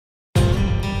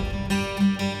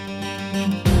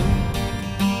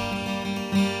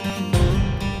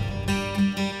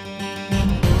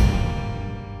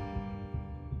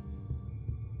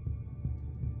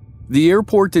The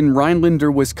airport in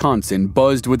Rhinelander, Wisconsin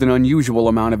buzzed with an unusual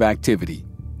amount of activity.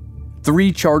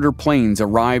 3 charter planes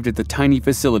arrived at the tiny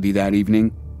facility that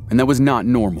evening, and that was not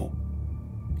normal.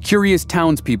 Curious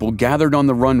townspeople gathered on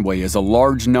the runway as a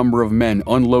large number of men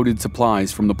unloaded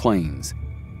supplies from the planes.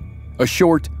 A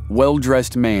short,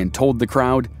 well-dressed man told the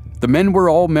crowd the men were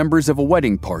all members of a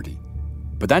wedding party,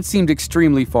 but that seemed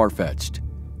extremely far-fetched.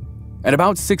 At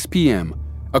about 6 p.m.,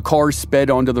 a car sped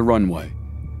onto the runway.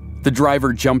 The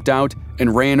driver jumped out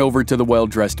and ran over to the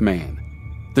well-dressed man.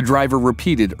 The driver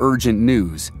repeated urgent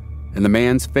news, and the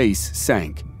man's face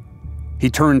sank. He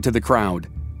turned to the crowd.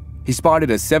 He spotted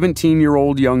a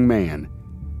 17-year-old young man.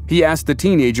 He asked the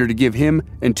teenager to give him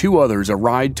and 2 others a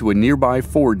ride to a nearby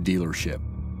Ford dealership.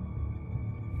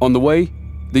 On the way,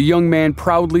 the young man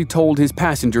proudly told his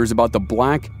passengers about the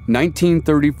black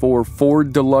 1934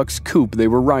 Ford Deluxe coupe they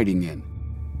were riding in.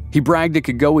 He bragged it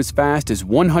could go as fast as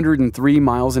 103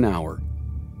 miles an hour.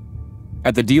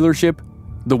 At the dealership,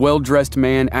 the well-dressed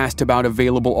man asked about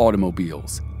available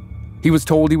automobiles. He was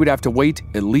told he would have to wait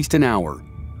at least an hour.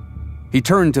 He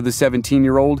turned to the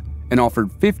 17-year-old and offered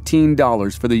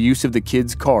 $15 for the use of the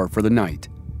kid's car for the night.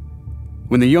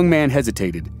 When the young man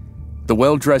hesitated, the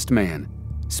well-dressed man,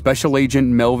 Special Agent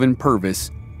Melvin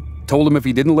Purvis, told him if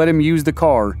he didn't let him use the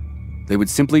car, they would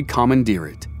simply commandeer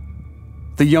it.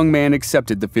 The young man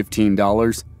accepted the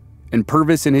 $15, and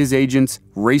Purvis and his agents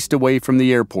raced away from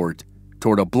the airport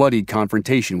toward a bloody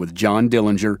confrontation with John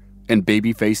Dillinger and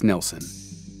Babyface Nelson.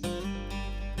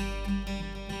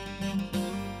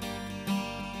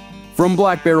 From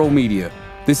Black Barrel Media,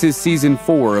 this is Season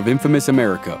 4 of Infamous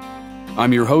America.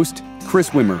 I'm your host,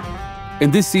 Chris Wimmer.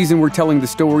 And this season we're telling the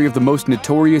story of the most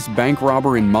notorious bank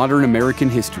robber in modern American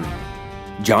history,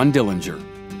 John Dillinger.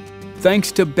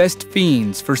 Thanks to Best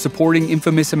Fiends for supporting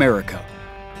Infamous America.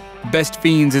 Best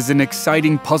Fiends is an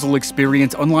exciting puzzle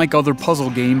experience unlike other puzzle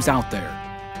games out there.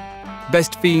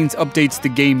 Best Fiends updates the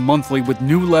game monthly with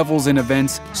new levels and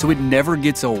events so it never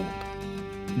gets old.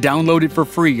 Download it for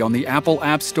free on the Apple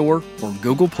App Store or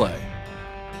Google Play.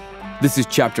 This is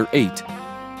Chapter 8,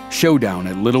 Showdown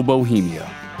at Little Bohemia.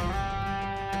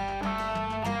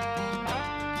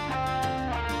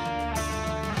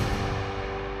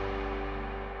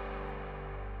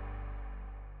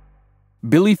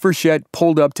 Billie Frechette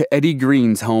pulled up to Eddie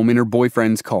Green's home in her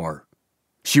boyfriend's car.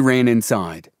 She ran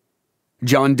inside.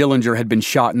 John Dillinger had been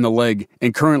shot in the leg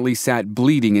and currently sat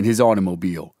bleeding in his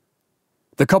automobile.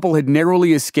 The couple had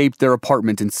narrowly escaped their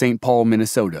apartment in St. Paul,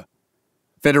 Minnesota.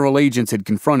 Federal agents had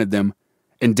confronted them,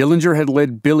 and Dillinger had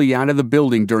led Billie out of the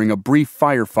building during a brief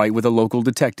firefight with a local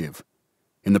detective.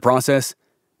 In the process,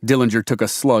 Dillinger took a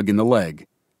slug in the leg.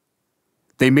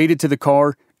 They made it to the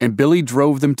car, and Billie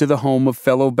drove them to the home of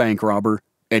fellow bank robber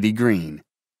Eddie Green.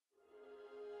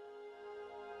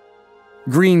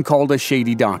 Green called a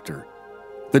shady doctor.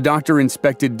 The doctor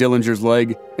inspected Dillinger's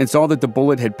leg and saw that the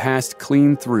bullet had passed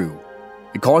clean through.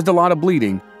 It caused a lot of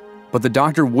bleeding, but the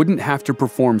doctor wouldn't have to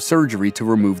perform surgery to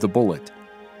remove the bullet.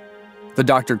 The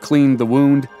doctor cleaned the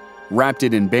wound, wrapped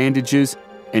it in bandages,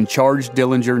 and charged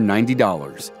Dillinger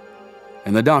 $90.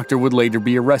 And the doctor would later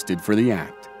be arrested for the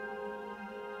act.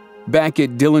 Back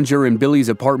at Dillinger and Billie's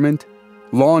apartment,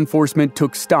 law enforcement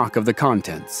took stock of the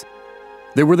contents.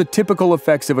 There were the typical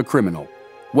effects of a criminal: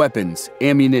 weapons,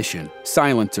 ammunition,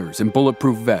 silencers, and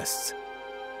bulletproof vests.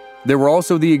 There were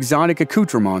also the exotic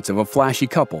accoutrements of a flashy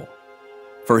couple.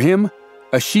 For him,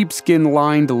 a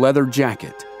sheepskin-lined leather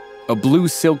jacket, a blue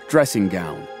silk dressing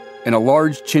gown, and a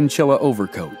large chinchilla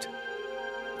overcoat.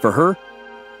 For her,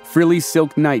 frilly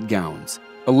silk nightgowns,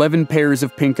 11 pairs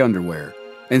of pink underwear,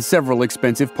 and several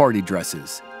expensive party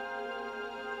dresses.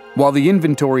 While the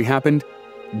inventory happened,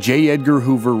 J. Edgar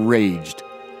Hoover raged.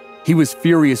 He was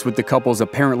furious with the couple's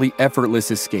apparently effortless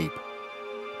escape.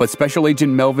 But Special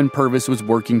Agent Melvin Purvis was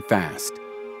working fast.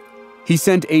 He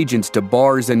sent agents to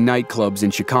bars and nightclubs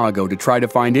in Chicago to try to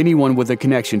find anyone with a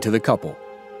connection to the couple.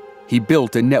 He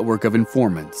built a network of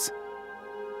informants.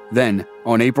 Then,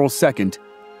 on April 2nd,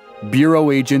 Bureau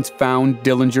agents found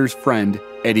Dillinger's friend,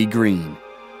 Eddie Green.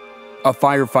 A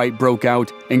firefight broke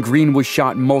out and Green was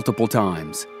shot multiple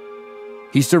times.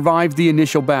 He survived the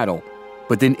initial battle,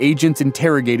 but then agents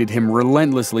interrogated him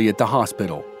relentlessly at the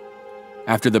hospital.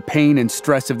 After the pain and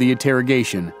stress of the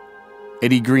interrogation,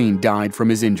 Eddie Green died from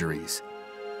his injuries.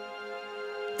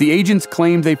 The agents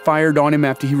claimed they fired on him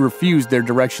after he refused their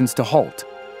directions to halt.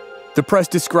 The press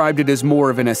described it as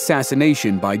more of an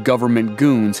assassination by government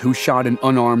goons who shot an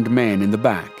unarmed man in the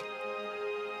back.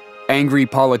 Angry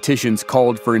politicians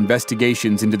called for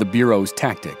investigations into the Bureau's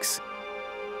tactics.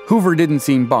 Hoover didn't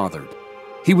seem bothered.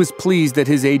 He was pleased that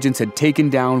his agents had taken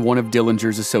down one of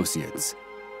Dillinger's associates.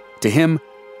 To him,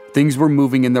 Things were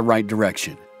moving in the right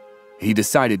direction. He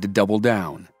decided to double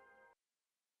down.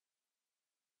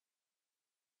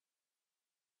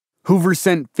 Hoover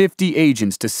sent 50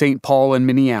 agents to St. Paul and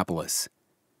Minneapolis.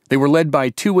 They were led by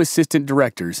 2 assistant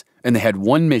directors, and they had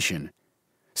one mission: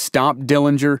 stop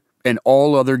Dillinger and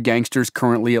all other gangsters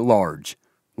currently at large,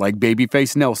 like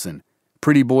Babyface Nelson,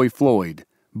 Pretty Boy Floyd,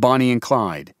 Bonnie and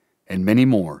Clyde, and many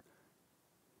more.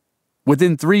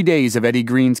 Within 3 days of Eddie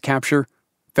Green's capture,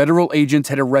 federal agents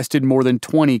had arrested more than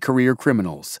 20 career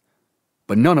criminals,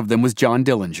 but none of them was John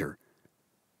Dillinger.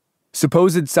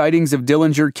 Supposed sightings of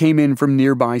Dillinger came in from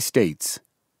nearby states.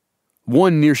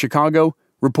 One near Chicago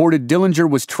reported Dillinger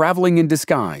was traveling in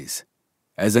disguise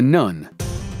as a nun.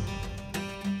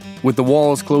 With the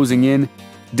walls closing in,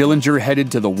 Dillinger headed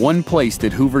to the one place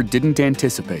that Hoover didn't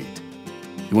anticipate.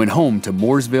 He went home to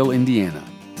Mooresville, Indiana.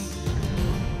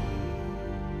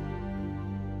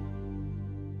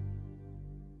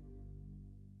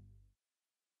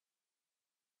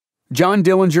 John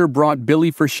Dillinger brought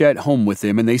Billie Frechette home with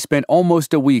him, and they spent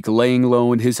almost a week laying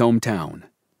low in his hometown.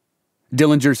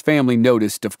 Dillinger's family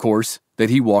noticed, of course, that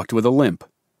he walked with a limp.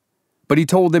 But he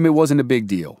told them it wasn't a big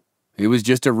deal. It was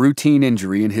just a routine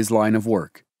injury in his line of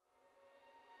work.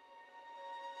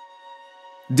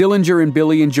 Dillinger and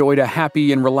Billie enjoyed a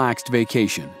happy and relaxed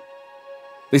vacation.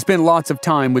 They spent lots of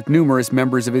time with numerous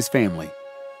members of his family.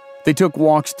 They took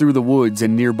walks through the woods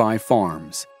and nearby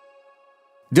farms.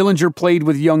 Dillinger played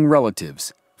with young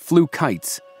relatives, flew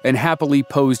kites, and happily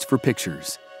posed for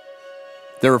pictures.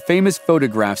 There are famous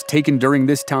photographs taken during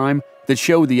this time that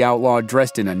show the outlaw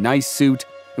dressed in a nice suit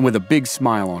and with a big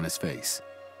smile on his face.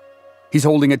 He's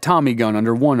holding a Tommy gun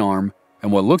under one arm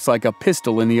and what looks like a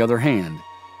pistol in the other hand.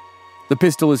 The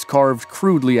pistol is carved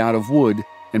crudely out of wood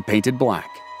and painted black.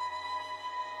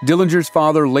 Dillinger's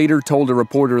father later told a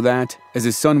reporter that, as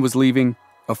his son was leaving,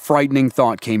 a frightening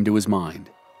thought came to his mind.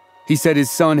 He said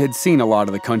his son had seen a lot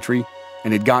of the country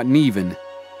and had gotten even,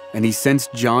 and he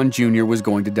sensed John Jr. was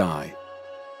going to die.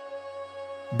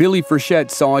 Billie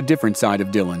Frechette saw a different side of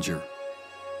Dillinger.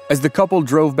 As the couple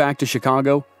drove back to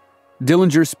Chicago,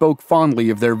 Dillinger spoke fondly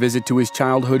of their visit to his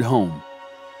childhood home.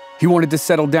 He wanted to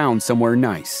settle down somewhere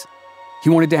nice. He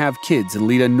wanted to have kids and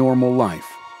lead a normal life.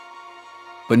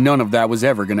 But none of that was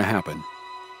ever going to happen.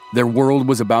 Their world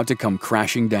was about to come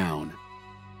crashing down.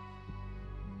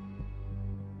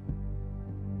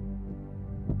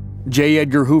 J.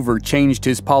 Edgar Hoover changed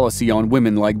his policy on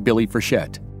women like Billie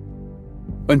Frechette.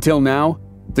 Until now,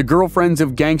 the girlfriends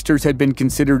of gangsters had been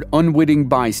considered unwitting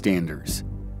bystanders.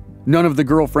 None of the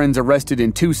girlfriends arrested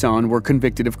in Tucson were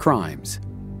convicted of crimes.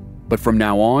 But from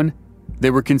now on, they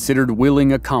were considered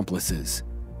willing accomplices,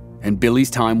 and Billie's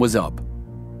time was up.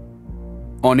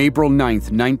 On April 9,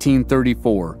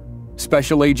 1934,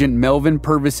 Special Agent Melvin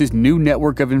Purvis's new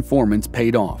network of informants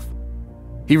paid off.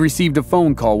 He received a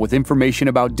phone call with information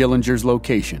about Dillinger's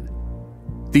location.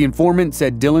 The informant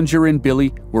said Dillinger and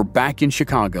Billie were back in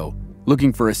Chicago,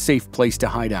 looking for a safe place to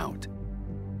hide out.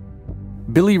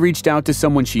 Billie reached out to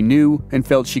someone she knew and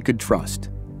felt she could trust,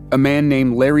 a man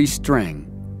named Larry Strang.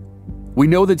 We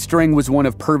know that Strang was one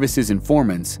of Purvis's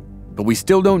informants, but we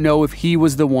still don't know if he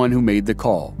was the one who made the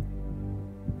call.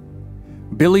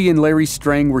 Billie and Larry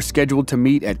Strang were scheduled to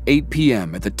meet at 8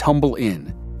 p.m. at the Tumble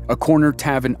Inn, a corner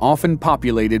tavern often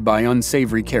populated by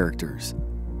unsavory characters.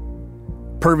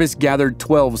 Purvis gathered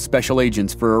 12 special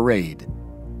agents for a raid.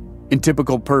 In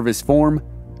typical Purvis form,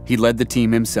 he led the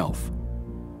team himself.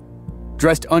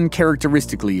 Dressed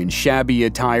uncharacteristically in shabby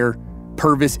attire,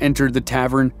 Purvis entered the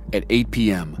tavern at 8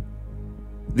 p.m.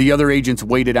 The other agents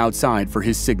waited outside for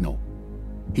his signal.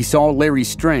 He saw Larry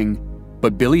Strang,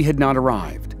 but Billie had not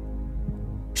arrived.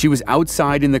 She was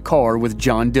outside in the car with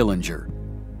John Dillinger.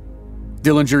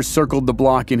 Dillinger circled the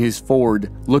block in his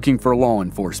Ford, looking for law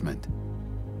enforcement.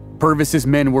 Purvis's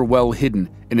men were well hidden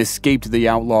and escaped the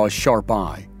outlaw's sharp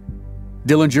eye.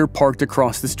 Dillinger parked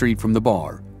across the street from the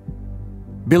bar.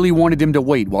 Billie wanted him to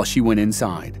wait while she went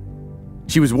inside.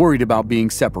 She was worried about being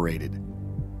separated.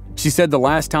 She said the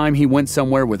last time he went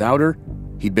somewhere without her,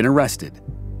 he'd been arrested.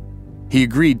 He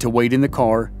agreed to wait in the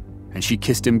car, and she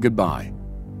kissed him goodbye.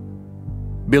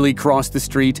 Billie crossed the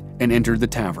street and entered the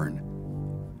tavern.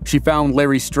 She found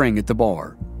Larry Strang at the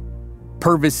bar.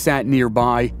 Purvis sat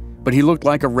nearby, but he looked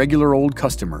like a regular old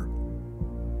customer.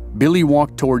 Billie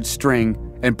walked towards Strang,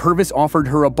 and Purvis offered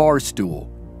her a bar stool,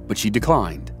 but she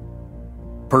declined.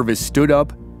 Purvis stood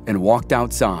up and walked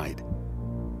outside.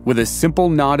 With a simple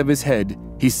nod of his head,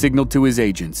 he signaled to his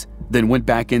agents, then went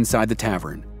back inside the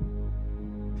tavern.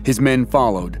 His men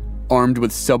followed, armed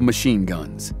with submachine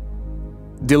guns.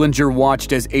 Dillinger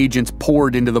watched as agents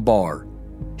poured into the bar.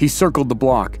 He circled the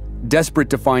block, desperate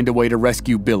to find a way to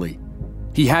rescue Billie.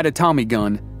 He had a Tommy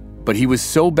gun, but he was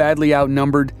so badly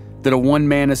outnumbered that a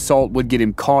one-man assault would get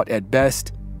him caught at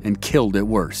best and killed at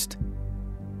worst.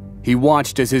 He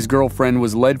watched as his girlfriend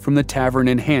was led from the tavern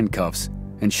in handcuffs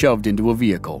and shoved into a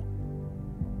vehicle.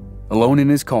 Alone in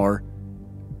his car,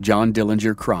 John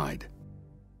Dillinger cried.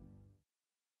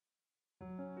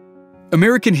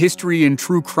 American history and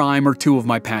true crime are two of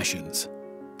my passions.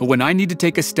 But when I need to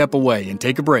take a step away and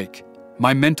take a break,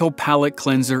 my mental palate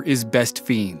cleanser is Best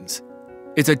Fiends.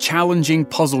 It's a challenging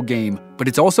puzzle game, but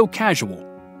it's also casual,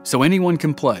 so anyone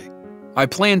can play. I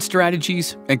plan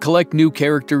strategies and collect new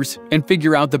characters and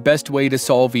figure out the best way to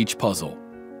solve each puzzle.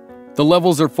 The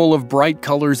levels are full of bright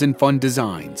colors and fun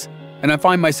designs, and I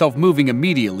find myself moving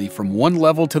immediately from one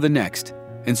level to the next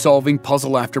and solving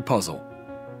puzzle after puzzle.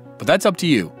 But that's up to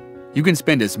you. You can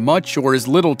spend as much or as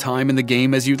little time in the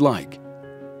game as you'd like.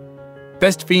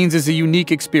 Best Fiends is a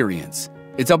unique experience.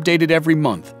 It's updated every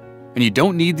month, and you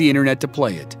don't need the internet to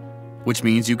play it, which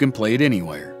means you can play it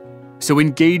anywhere. So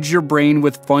engage your brain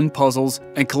with fun puzzles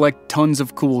and collect tons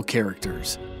of cool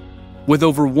characters. With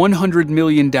over 100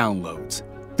 million downloads,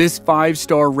 this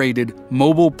 5-star rated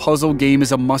mobile puzzle game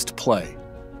is a must-play.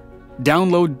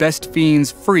 Download Best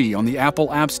Fiends free on the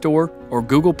Apple App Store or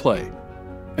Google Play.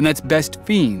 And that's Best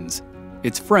Fiends.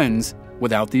 It's friends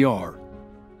without the R.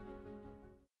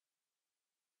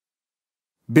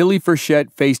 Billie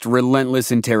Frechette faced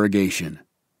relentless interrogation.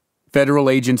 Federal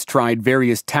agents tried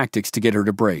various tactics to get her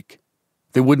to break.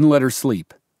 They wouldn't let her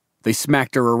sleep. They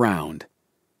smacked her around.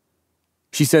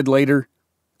 She said later,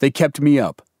 "They kept me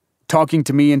up, talking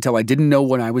to me until I didn't know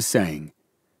what I was saying.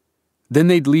 Then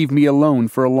they'd leave me alone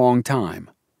for a long time.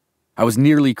 I was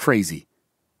nearly crazy.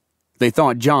 They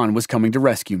thought John was coming to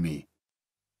rescue me."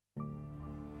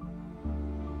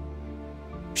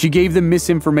 She gave them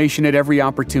misinformation at every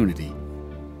opportunity.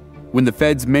 When the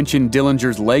feds mentioned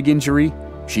Dillinger's leg injury,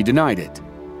 she denied it.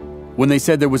 When they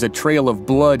said there was a trail of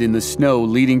blood in the snow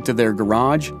leading to their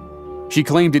garage, she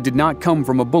claimed it did not come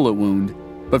from a bullet wound,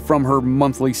 but from her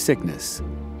monthly sickness.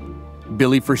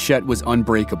 Billie Frechette was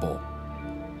unbreakable.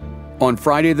 On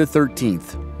Friday the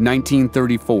 13th,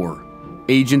 1934,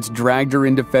 agents dragged her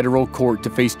into federal court to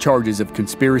face charges of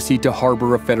conspiracy to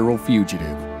harbor a federal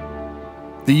fugitive.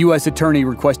 The U.S. attorney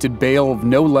requested bail of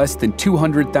no less than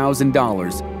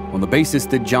 $200,000 on the basis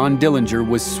that John Dillinger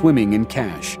was swimming in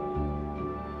cash.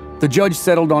 The judge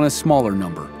settled on a smaller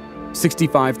number,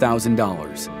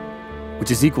 $65,000, which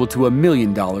is equal to $1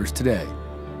 million today.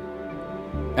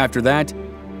 After that,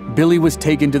 Billie was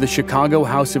taken to the Chicago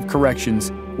House of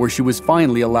Corrections, where she was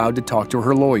finally allowed to talk to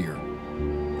her lawyer.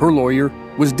 Her lawyer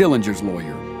was Dillinger's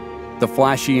lawyer, the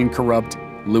flashy and corrupt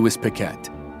Louis Paquette.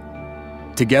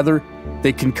 Together,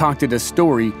 they concocted a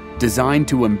story designed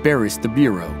to embarrass the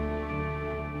Bureau.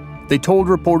 They told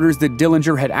reporters that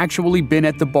Dillinger had actually been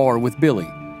at the bar with Billie.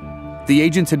 The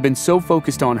agents had been so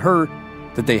focused on her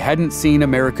that they hadn't seen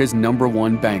America's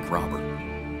 #1 bank robber.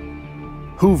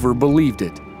 Hoover believed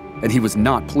it, and he was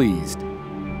not pleased.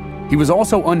 He was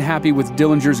also unhappy with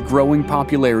Dillinger's growing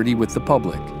popularity with the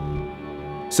public.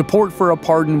 Support for a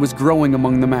pardon was growing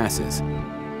among the masses,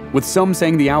 with some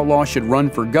saying the outlaw should run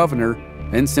for governor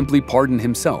and simply pardon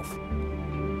himself.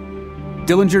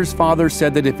 Dillinger's father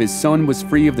said that if his son was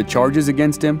free of the charges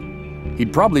against him,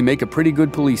 he'd probably make a pretty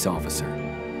good police officer.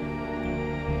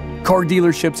 Car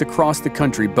dealerships across the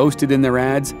country boasted in their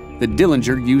ads that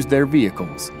Dillinger used their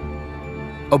vehicles.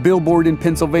 A billboard in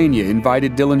Pennsylvania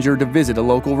invited Dillinger to visit a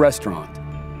local restaurant.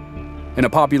 And a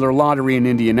popular lottery in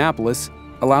Indianapolis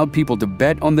allowed people to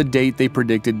bet on the date they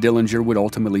predicted Dillinger would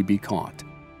ultimately be caught.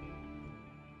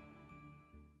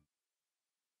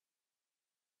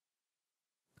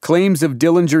 Claims of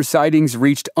Dillinger sightings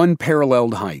reached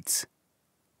unparalleled heights.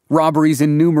 Robberies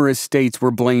in numerous states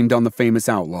were blamed on the famous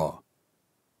outlaw.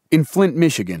 In Flint,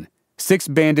 Michigan, 6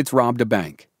 bandits robbed a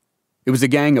bank. It was a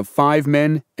gang of 5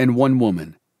 men and 1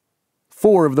 woman.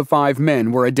 4 of the 5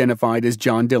 men were identified as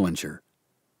John Dillinger.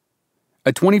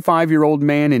 A 25-year-old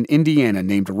man in Indiana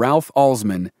named Ralph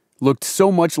Alsman looked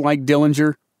so much like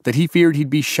Dillinger that he feared he'd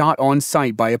be shot on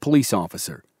sight by a police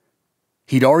officer.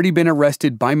 He'd already been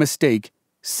arrested by mistake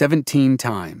 17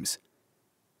 times.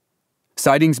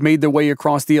 Sightings made their way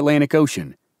across the Atlantic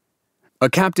Ocean. A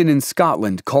captain in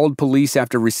Scotland called police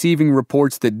after receiving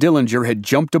reports that Dillinger had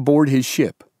jumped aboard his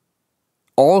ship.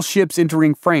 All ships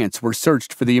entering France were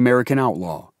searched for the American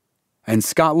outlaw, and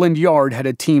Scotland Yard had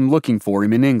a team looking for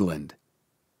him in England.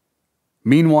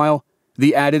 Meanwhile,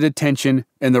 the added attention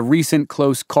and the recent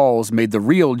close calls made the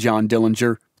real John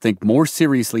Dillinger think more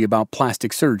seriously about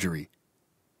plastic surgery.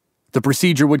 The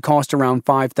procedure would cost around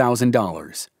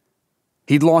 $5,000.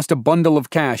 He'd lost a bundle of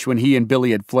cash when he and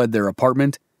Billie had fled their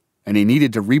apartment, and he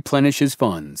needed to replenish his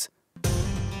funds.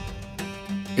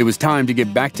 It was time to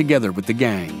get back together with the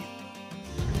gang.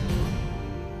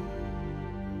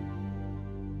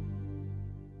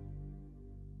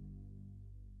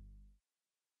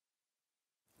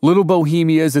 Little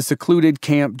Bohemia is a secluded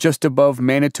camp just above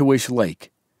Manitowish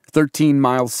Lake, 13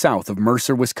 miles south of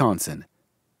Mercer, Wisconsin.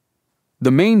 The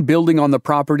main building on the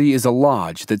property is a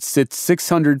lodge that sits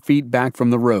 600 feet back from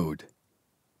the road.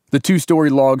 The two-story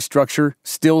log structure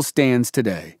still stands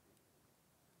today.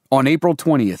 On April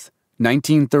 20th,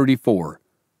 1934,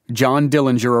 John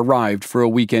Dillinger arrived for a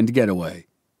weekend getaway.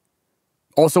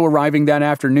 Also arriving that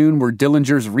afternoon were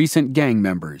Dillinger's recent gang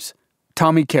members,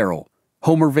 Tommy Carroll,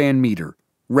 Homer Van Meter,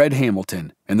 Red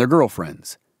Hamilton, and their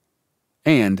girlfriends,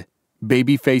 and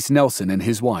Babyface Nelson and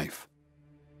his wife.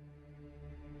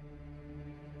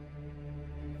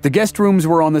 The guest rooms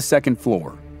were on the second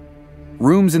floor.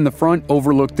 Rooms in the front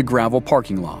overlooked the gravel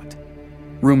parking lot.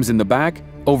 Rooms in the back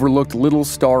overlooked Little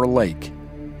Star Lake.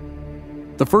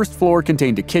 The first floor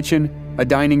contained a kitchen, a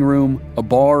dining room, a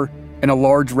bar, and a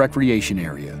large recreation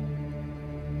area.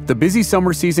 The busy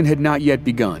summer season had not yet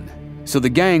begun, so the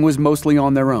gang was mostly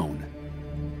on their own.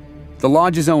 The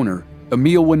lodge's owner,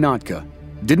 Emil Winatka,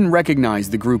 didn't recognize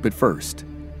the group at first.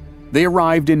 They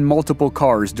arrived in multiple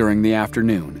cars during the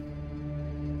afternoon.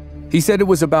 He said it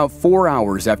was about 4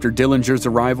 hours after Dillinger's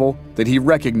arrival that he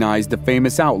recognized the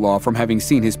famous outlaw from having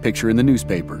seen his picture in the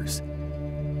newspapers.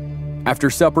 After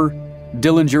supper,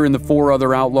 Dillinger and the 4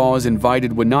 other outlaws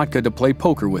invited Winatka to play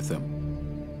poker with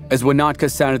them. As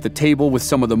Winatka sat at the table with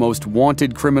some of the most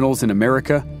wanted criminals in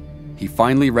America, he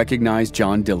finally recognized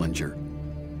John Dillinger.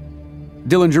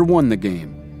 Dillinger won the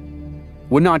game.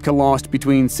 Winatka lost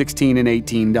between $16 and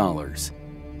 $18.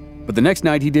 But the next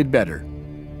night he did better.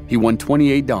 He won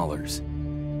 $28.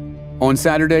 On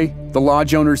Saturday, the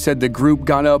lodge owner said the group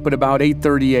got up at about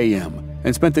 8:30 a.m.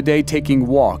 and spent the day taking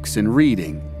walks and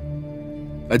reading.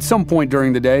 At some point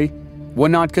during the day,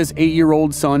 Winatka's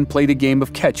 8-year-old son played a game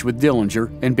of catch with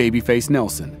Dillinger and Babyface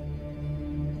Nelson.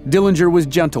 Dillinger was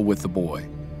gentle with the boy,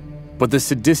 but the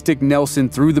sadistic Nelson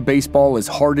threw the baseball as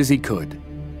hard as he could.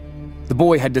 The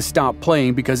boy had to stop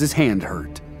playing because his hand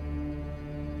hurt.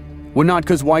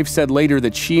 Winatka's wife said later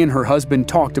that she and her husband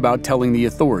talked about telling the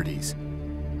authorities.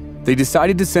 They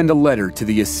decided to send a letter to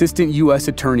the assistant U.S.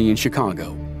 attorney in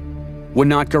Chicago.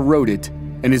 Winatka wrote it,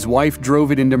 and his wife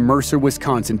drove it into Mercer,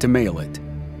 Wisconsin to mail it.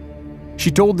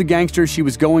 She told the gangsters she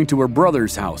was going to her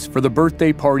brother's house for the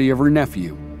birthday party of her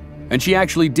nephew, and she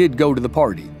actually did go to the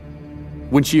party.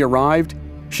 When she arrived,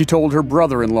 she told her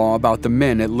brother-in-law about the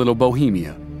men at Little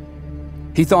Bohemia.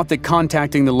 He thought that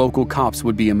contacting the local cops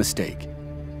would be a mistake.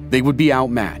 They would be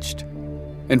outmatched.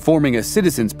 And forming a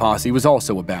citizens' posse was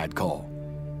also a bad call.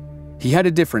 He had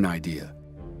a different idea.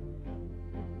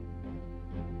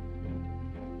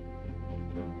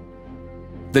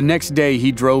 The next day,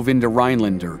 he drove into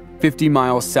Rhinelander, 50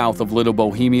 miles south of Little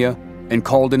Bohemia, and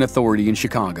called an authority in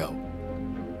Chicago.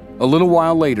 A little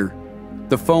while later,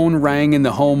 the phone rang in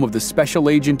the home of the special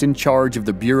agent in charge of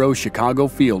the Bureau's Chicago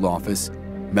field office,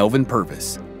 Melvin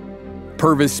Purvis.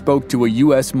 Purvis spoke to a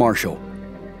U.S. Marshal.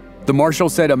 The Marshal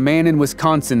said a man in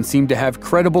Wisconsin seemed to have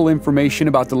credible information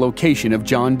about the location of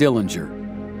John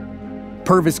Dillinger.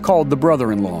 Purvis called the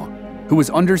brother-in-law, who was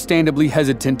understandably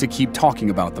hesitant to keep talking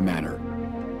about the matter.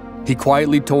 He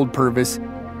quietly told Purvis,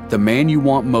 "The man you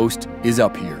want most is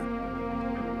up here."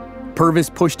 Purvis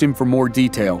pushed him for more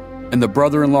detail, and the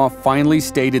brother-in-law finally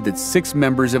stated that 6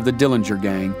 members of the Dillinger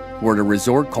gang were at a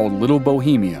resort called Little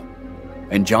Bohemia,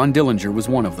 and John Dillinger was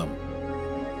one of them.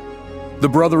 The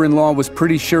brother-in-law was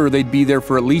pretty sure they'd be there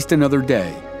for at least another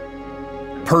day.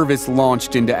 Purvis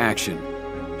launched into action.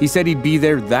 He said he'd be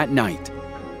there that night.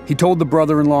 He told the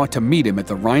brother-in-law to meet him at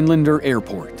the Rhinelander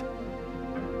airport.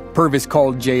 Purvis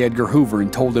called J. Edgar Hoover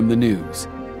and told him the news.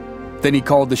 Then he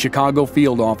called the Chicago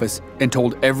field office and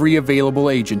told every available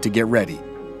agent to get ready.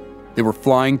 They were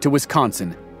flying to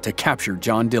Wisconsin to capture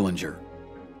John Dillinger.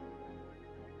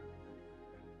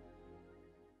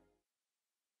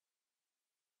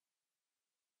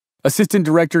 Assistant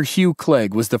Director Hugh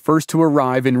Clegg was the first to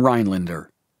arrive in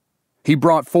Rhinelander. He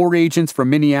brought 4 agents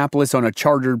from Minneapolis on a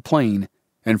chartered plane,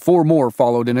 and 4 more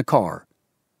followed in a car.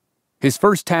 His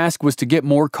first task was to get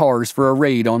more cars for a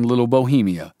raid on Little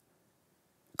Bohemia.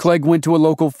 Clegg went to a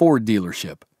local Ford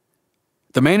dealership.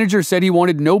 The manager said he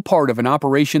wanted no part of an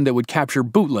operation that would capture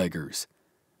bootleggers.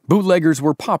 Bootleggers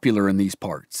were popular in these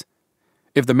parts.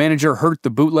 If the manager hurt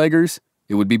the bootleggers,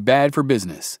 it would be bad for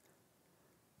business.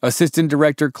 Assistant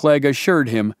Director Clegg assured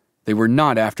him they were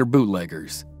not after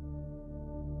bootleggers.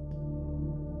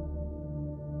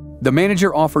 The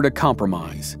manager offered a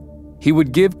compromise. He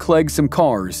would give Clegg some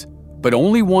cars, but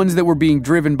only ones that were being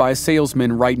driven by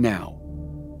salesmen right now.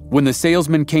 When the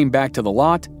salesman came back to the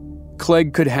lot,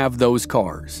 Clegg could have those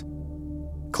cars.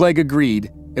 Clegg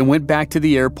agreed and went back to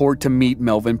the airport to meet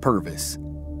Melvin Purvis.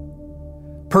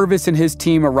 Purvis and his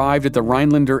team arrived at the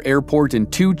Rhinelander airport in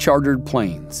 2 chartered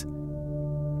planes.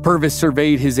 Purvis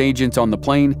surveyed his agents on the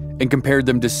plane and compared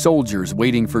them to soldiers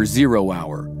waiting for 0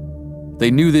 hour.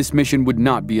 They knew this mission would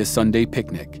not be a Sunday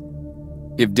picnic.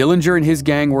 If Dillinger and his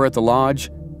gang were at the lodge,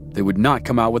 they would not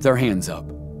come out with their hands up.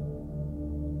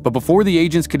 But before the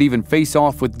agents could even face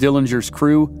off with Dillinger's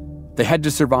crew, they had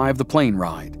to survive the plane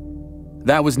ride.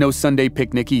 That was no Sunday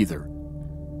picnic either.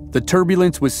 The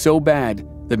turbulence was so bad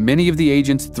that many of the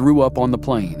agents threw up on the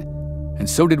plane, and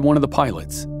so did one of the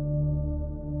pilots.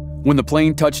 When the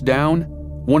plane touched down,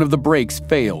 one of the brakes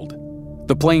failed.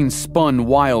 The plane spun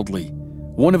wildly.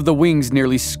 One of the wings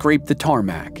nearly scraped the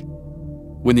tarmac.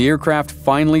 When the aircraft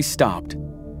finally stopped,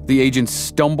 the agents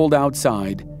stumbled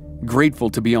outside, grateful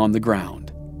to be on the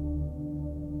ground.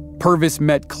 Purvis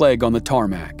met Clegg on the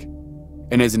tarmac,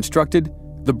 and as instructed,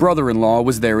 the brother-in-law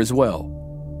was there as well.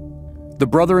 The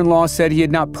brother-in-law said he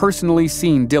had not personally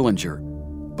seen Dillinger,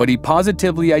 but he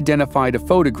positively identified a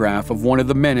photograph of one of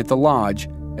the men at the lodge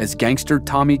as gangster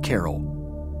Tommy Carroll.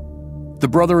 The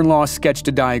brother-in-law sketched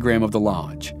a diagram of the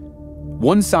lodge.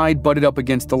 One side butted up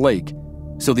against the lake,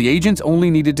 so the agents only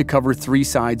needed to cover 3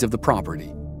 sides of the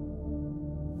property.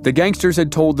 The gangsters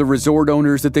had told the resort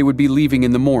owners that they would be leaving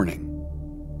in the morning.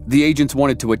 The agents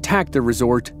wanted to attack the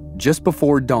resort just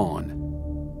before dawn.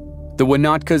 The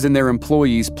Winotkas and their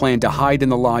employees planned to hide in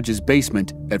the lodge's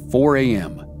basement at 4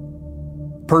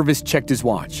 a.m. Purvis checked his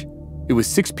watch. It was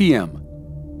 6 p.m.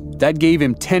 That gave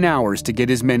him 10 hours to get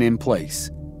his men in place.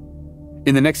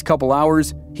 In the next couple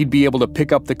hours, he'd be able to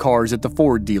pick up the cars at the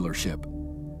Ford dealership.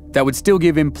 That would still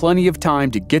give him plenty of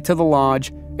time to get to the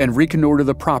lodge and reconnoiter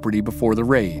the property before the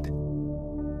raid.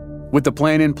 With the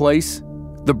plan in place,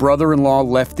 the brother-in-law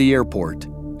left the airport,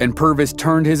 and Purvis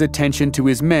turned his attention to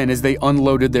his men as they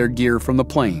unloaded their gear from the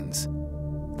planes.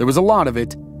 There was a lot of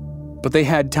it, but they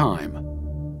had time.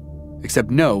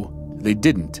 Except no, they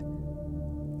didn't.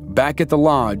 Back at the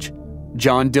lodge,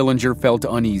 John Dillinger felt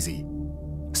uneasy.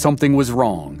 Something was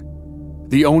wrong.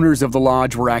 The owners of the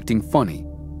lodge were acting funny.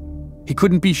 He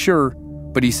couldn't be sure,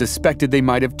 but he suspected they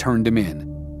might have turned him in.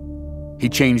 He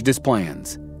changed his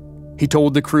plans. He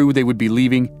told the crew they would be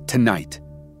leaving tonight,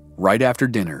 right after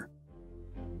dinner.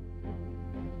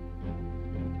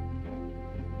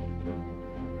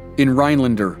 In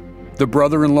Rhinelander, the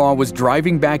brother-in-law was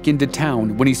driving back into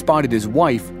town when he spotted his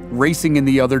wife racing in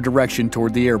the other direction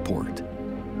toward the airport.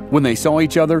 When they saw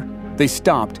each other, they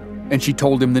stopped and she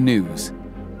told him the news.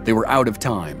 They were out of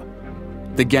time.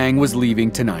 The gang was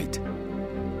leaving tonight.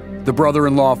 The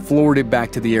brother-in-law floored it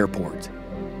back to the airport.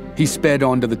 He sped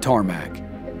onto the tarmac.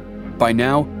 By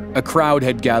now, a crowd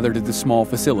had gathered at the small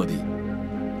facility.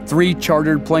 3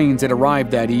 chartered planes had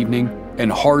arrived that evening,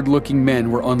 and hard-looking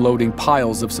men were unloading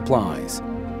piles of supplies.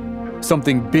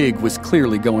 Something big was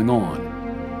clearly going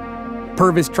on.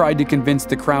 Purvis tried to convince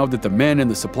the crowd that the men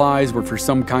and the supplies were for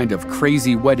some kind of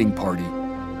crazy wedding party,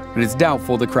 and it's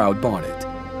doubtful the crowd bought it.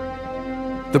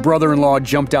 The brother-in-law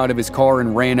jumped out of his car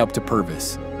and ran up to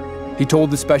Purvis. He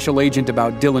told the special agent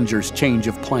about Dillinger's change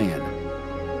of plan.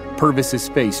 Purvis's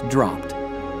face dropped.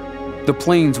 The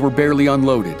planes were barely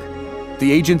unloaded.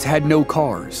 The agents had no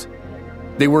cars.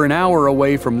 They were an hour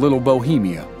away from Little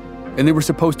Bohemia, and they were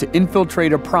supposed to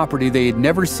infiltrate a property they had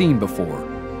never seen before,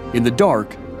 in the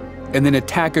dark, and then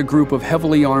attack a group of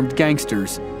heavily armed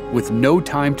gangsters with no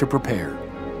time to prepare.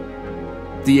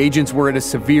 The agents were at a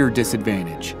severe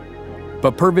disadvantage,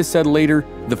 but Purvis said later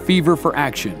the fever for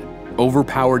action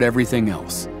overpowered everything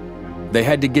else. They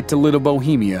had to get to Little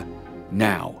Bohemia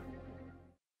now.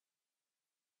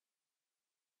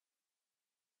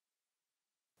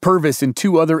 Purvis and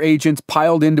 2 other agents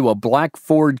piled into a black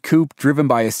Ford coupe driven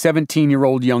by a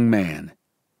 17-year-old young man.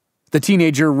 The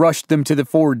teenager rushed them to the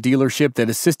Ford dealership that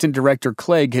Assistant Director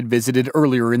Clegg had visited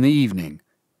earlier in the evening.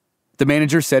 The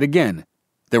manager said again,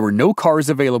 there were no cars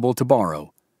available to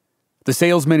borrow. The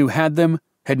salesman who had them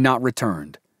had not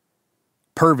returned.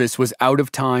 Purvis was out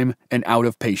of time and out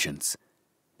of patience.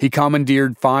 He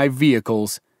commandeered 5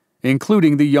 vehicles,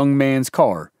 including the young man's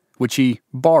car, which he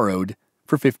borrowed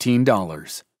for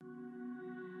 $15.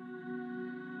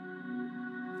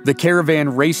 The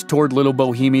caravan raced toward Little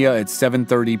Bohemia at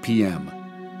 7:30 p.m.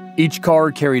 Each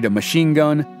car carried a machine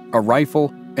gun, a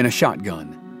rifle, and a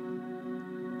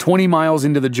shotgun. 20 miles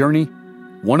into the journey,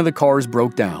 one of the cars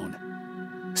broke down.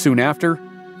 Soon after,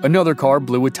 another car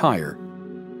blew a tire.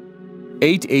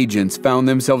 8 agents found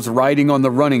themselves riding on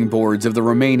the running boards of the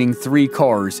remaining 3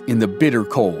 cars in the bitter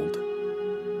cold.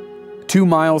 2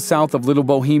 miles south of Little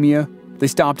Bohemia, they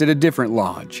stopped at a different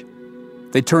lodge.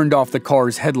 They turned off the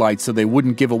car's headlights so they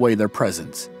wouldn't give away their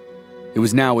presence. It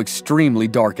was now extremely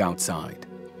dark outside.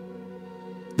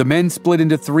 The men split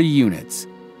into 3 units.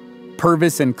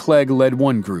 Purvis and Clegg led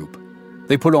one group.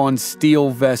 They put on steel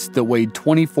vests that weighed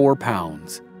 24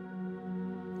 pounds.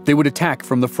 They would attack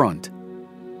from the front.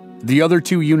 The other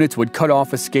 2 units would cut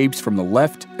off escapes from the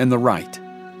left and the right.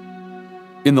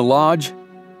 In the lodge,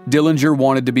 Dillinger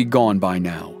wanted to be gone by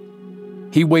now.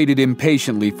 He waited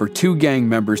impatiently for 2 gang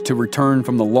members to return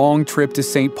from the long trip to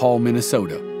St. Paul,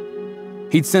 Minnesota.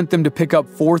 He'd sent them to pick up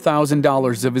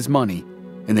 $4,000 of his money,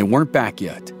 and they weren't back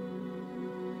yet.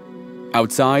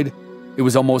 Outside, it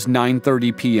was almost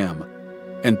 9:30 p.m.,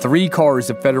 and 3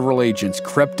 cars of federal agents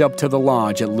crept up to the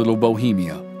lodge at Little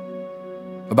Bohemia.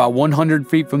 About 100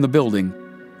 feet from the building,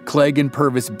 Clegg and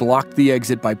Purvis blocked the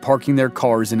exit by parking their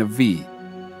cars in a V.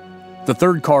 The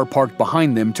 3rd car parked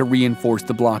behind them to reinforce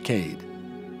the blockade.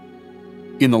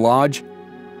 In the lodge,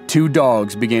 2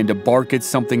 dogs began to bark at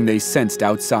something they sensed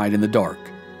outside in the dark.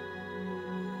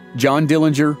 John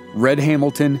Dillinger, Red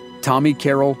Hamilton, Tommy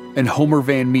Carroll, and Homer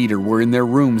Van Meter were in their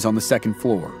rooms on the 2nd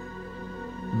floor.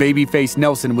 Babyface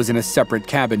Nelson was in a separate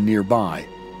cabin nearby,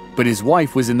 but his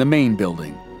wife was in the main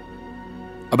building.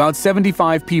 About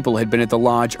 75 people had been at the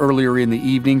lodge earlier in the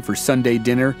evening for Sunday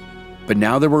dinner, but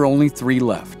now there were only 3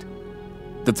 left.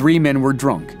 The 3 men were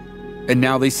drunk, and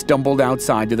now they stumbled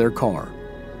outside to their car.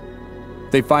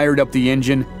 They fired up the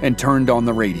engine and turned on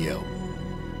the radio.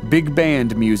 Big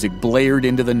band music blared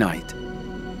into the night.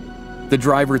 The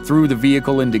driver threw the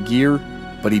vehicle into gear,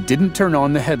 but he didn't turn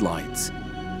on the headlights.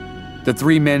 The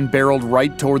 3 men barreled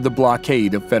right toward the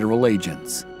blockade of federal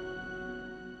agents.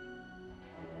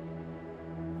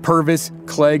 Purvis,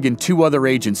 Clegg, and 2 other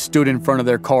agents stood in front of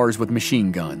their cars with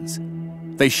machine guns.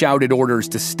 They shouted orders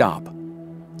to stop.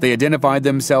 They identified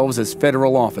themselves as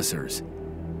federal officers,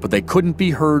 but they couldn't be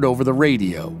heard over the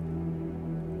radio.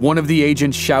 One of the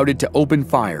agents shouted to open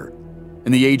fire,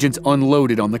 and the agents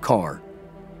unloaded on the car.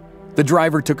 The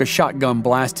driver took a shotgun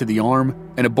blast to the arm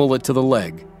and a bullet to the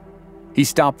leg. He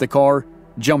stopped the car,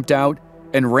 jumped out,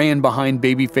 and ran behind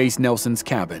Babyface Nelson's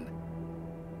cabin.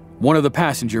 One of the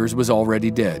passengers was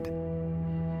already dead.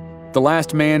 The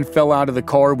last man fell out of the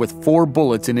car with 4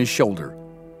 bullets in his shoulder.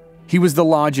 He was the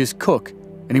lodge's cook,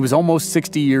 and he was almost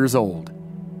 60 years old.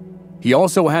 He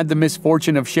also had the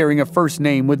misfortune of sharing a first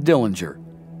name with Dillinger.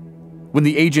 When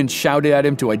the agent shouted at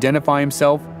him to identify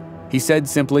himself, he said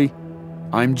simply,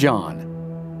 "I'm John."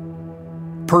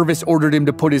 Purvis ordered him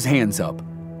to put his hands up,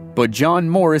 but John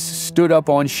Morris stood up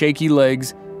on shaky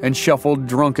legs and shuffled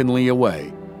drunkenly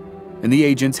away, and the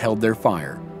agents held their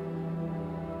fire.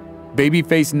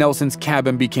 Babyface Nelson's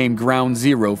cabin became ground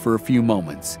zero for a few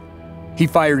moments. He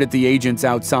fired at the agents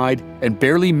outside and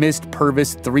barely missed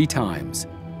Purvis 3 times.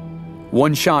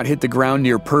 One shot hit the ground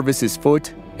near Purvis's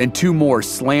foot, and 2 more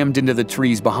slammed into the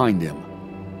trees behind him.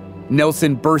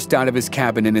 Nelson burst out of his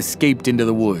cabin and escaped into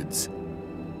the woods.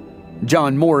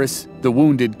 John Morris, the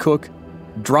wounded cook,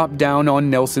 dropped down on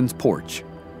Nelson's porch.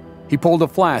 He pulled a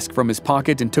flask from his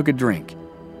pocket and took a drink.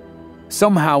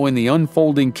 Somehow in the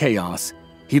unfolding chaos,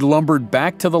 he lumbered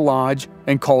back to the lodge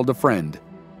and called a friend.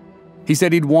 He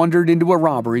said he'd wandered into a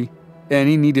robbery and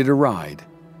he needed a ride.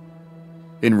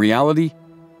 In reality,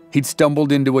 he'd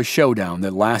stumbled into a showdown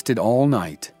that lasted all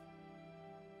night.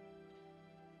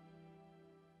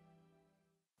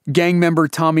 Gang member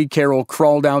Tommy Carroll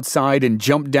crawled outside and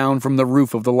jumped down from the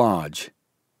roof of the lodge.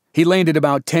 He landed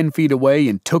about 10 feet away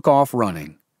and took off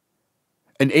running.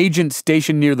 An agent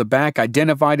stationed near the back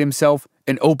identified himself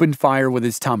and opened fire with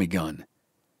his Tommy gun.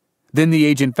 Then the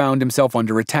agent found himself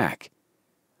under attack.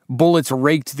 Bullets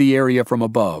raked the area from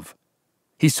above.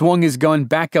 He swung his gun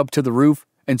back up to the roof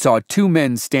and saw 2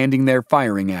 men standing there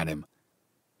firing at him.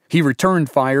 He returned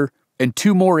fire, and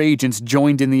 2 more agents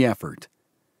joined in the effort.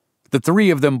 The 3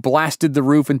 of them blasted the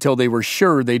roof until they were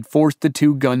sure they'd forced the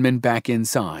 2 gunmen back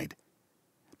inside.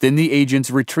 Then the agents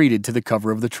retreated to the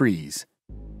cover of the trees.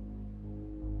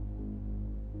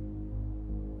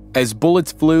 As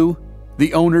bullets flew,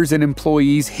 the owners and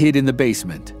employees hid in the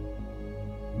basement.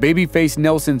 Babyface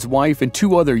Nelson's wife and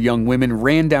 2 other young women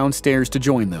ran downstairs to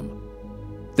join them.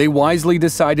 They wisely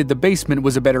decided the basement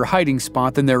was a better hiding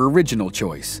spot than their original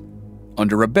choice,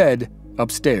 under a bed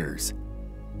upstairs.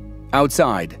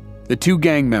 Outside, the 2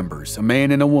 gang members, a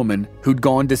man and a woman who'd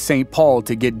gone to St. Paul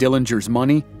to get Dillinger's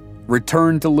money,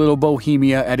 returned to Little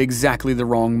Bohemia at exactly the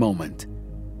wrong moment.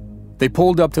 They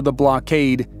pulled up to the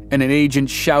blockade and an agent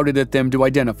shouted at them to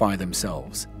identify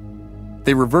themselves.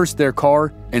 They reversed their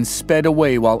car and sped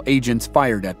away while agents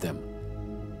fired at them.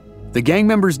 The gang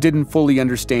members didn't fully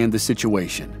understand the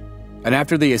situation. and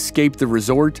after they escaped the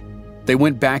resort, they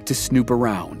went back to snoop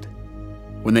around.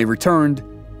 When they returned,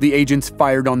 the agents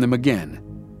fired on them again.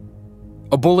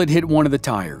 A bullet hit one of the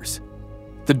tires.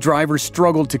 The driver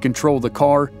struggled to control the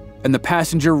car, and the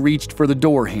passenger reached for the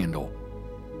door handle.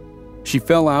 She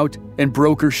fell out and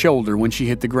broke her shoulder when she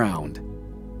hit the ground.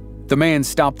 The man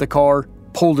stopped the car,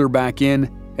 pulled her back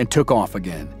in, and took off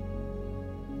again.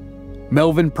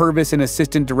 Melvin Purvis and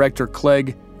Assistant Director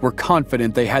Clegg were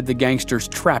confident they had the gangsters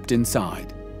trapped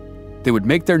inside. They would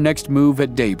make their next move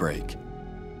at daybreak.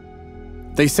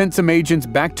 They sent some agents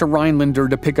back to Rhinelander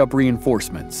to pick up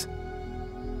reinforcements.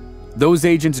 Those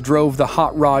agents drove the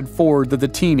hot rod Ford that the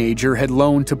teenager had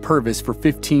loaned to Purvis for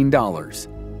 $15.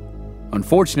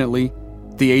 Unfortunately,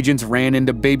 the agents ran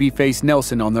into Babyface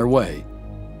Nelson on their way.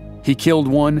 He killed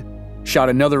one, shot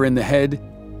another in the head,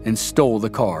 and stole the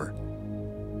car.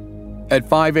 At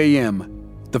 5 a.m.,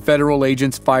 the federal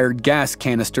agents fired gas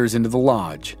canisters into the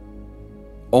lodge.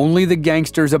 Only the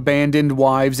gangsters' abandoned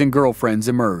wives and girlfriends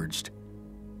emerged.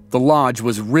 The lodge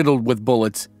was riddled with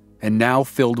bullets and now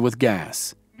filled with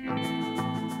gas.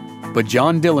 But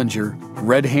John Dillinger,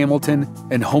 Red Hamilton,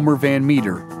 and Homer Van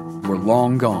Meter were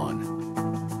long gone.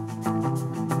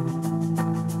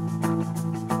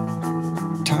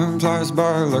 Time flies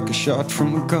by like a shot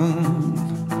from a gun,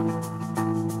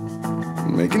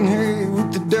 making hay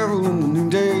with the devil in the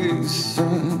noonday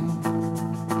sun,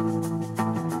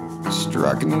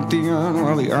 striking at the iron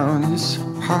while the iron is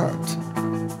hot,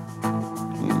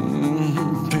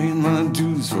 paying my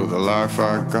dues for the life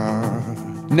I got.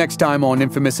 Next time on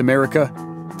Infamous America,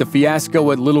 the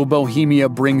fiasco at Little Bohemia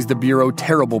brings the Bureau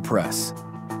terrible press.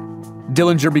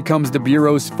 Dillinger becomes the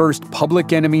Bureau's first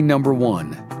public enemy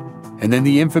 #1, and then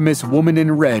the infamous Woman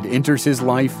in Red enters his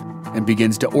life and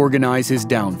begins to organize his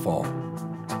downfall.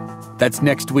 That's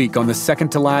next week on the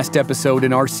second-to-last episode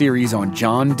in our series on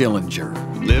John Dillinger.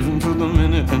 Living for the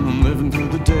minute and I'm living for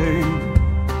the day,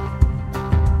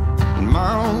 in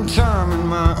my own time, in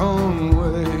my own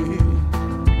way,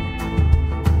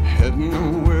 heading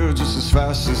nowhere just as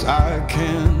fast as I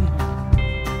can.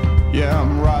 Yeah,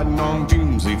 I'm riding on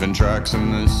fumes, leaving tracks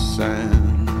in the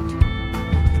sand.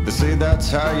 They say that's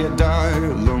how you die,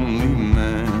 a lonely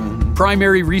man.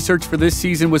 Primary research for this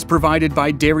season was provided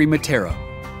by Derry Matera,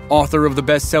 author of the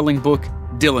best-selling book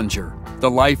Dillinger, The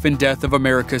Life and Death of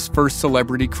America's First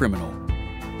Celebrity Criminal.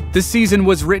 This season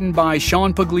was written by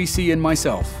Sean Puglisi and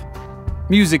myself.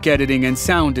 Music editing and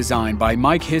sound design by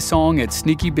Mike Hissong at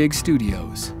Sneaky Big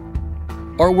Studios.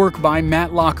 Artwork by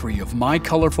Matt Lockery of My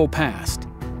Colorful Past.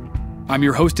 I'm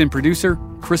your host and producer,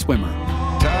 Chris Wimmer.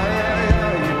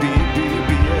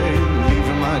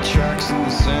 Leaving my tracks in the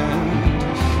sand.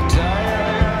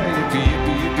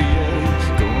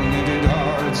 Going at it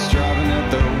hard, striving at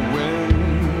the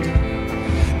wind.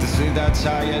 They say that's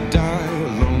how you die, a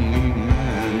lonely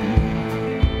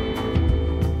man.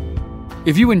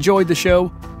 If you enjoyed the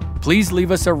show, please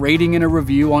leave us a rating and a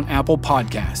review on Apple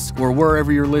Podcasts or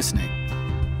wherever you're listening.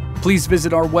 Please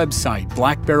visit our website,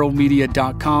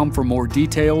 blackbarrelmedia.com, for more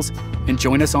details and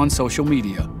join us on social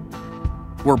media.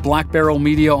 We're Black Barrel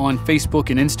Media on Facebook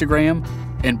and Instagram,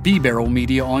 and B Barrel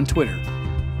Media on Twitter.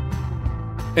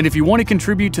 And if you want to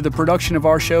contribute to the production of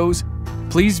our shows,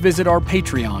 please visit our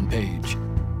Patreon page.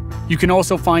 You can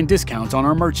also find discounts on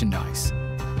our merchandise.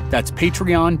 That's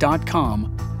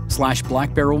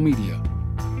patreon.com/blackbarrelmedia.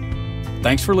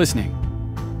 Thanks for listening.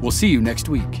 We'll see you next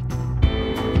week.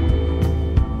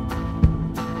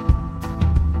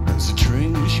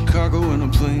 Chicago and a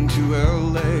plane to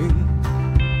LA.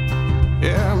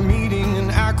 Yeah, meeting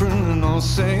in Akron and All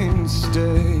Saints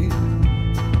Day.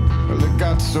 Well, it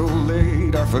got so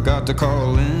late I forgot to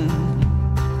call in.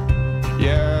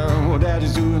 Yeah, well,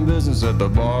 Daddy's doing business at the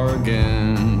bar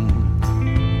again.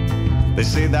 They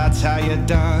say that's how you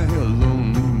die, a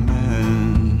lonely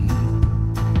man.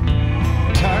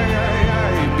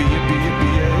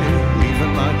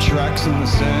 Leaving my tracks in the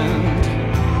sand.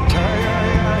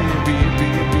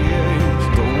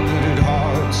 Going at it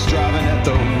hard, striving at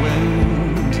the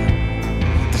wind.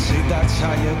 They say that's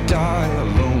how you die, a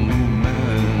lonely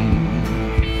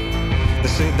man. They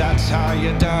say that's how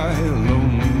you die, a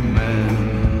lonely man.